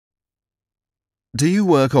Do you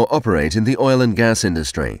work or operate in the oil and gas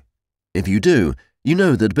industry? If you do, you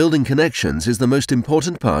know that building connections is the most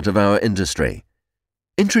important part of our industry.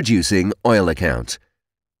 Introducing OilAccount.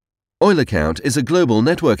 OilAccount is a global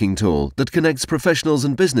networking tool that connects professionals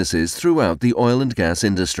and businesses throughout the oil and gas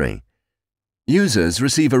industry. Users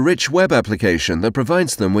receive a rich web application that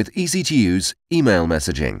provides them with easy-to-use email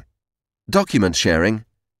messaging, document sharing,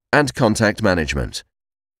 and contact management.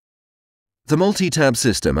 The multi-tab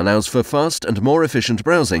system allows for fast and more efficient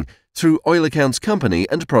browsing through OilAccount's company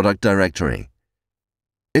and product directory.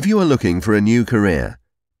 If you are looking for a new career,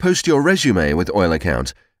 post your resume with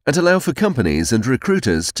OilAccount and allow for companies and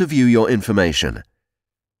recruiters to view your information.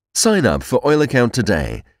 Sign up for OilAccount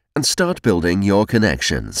today and start building your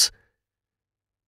connections.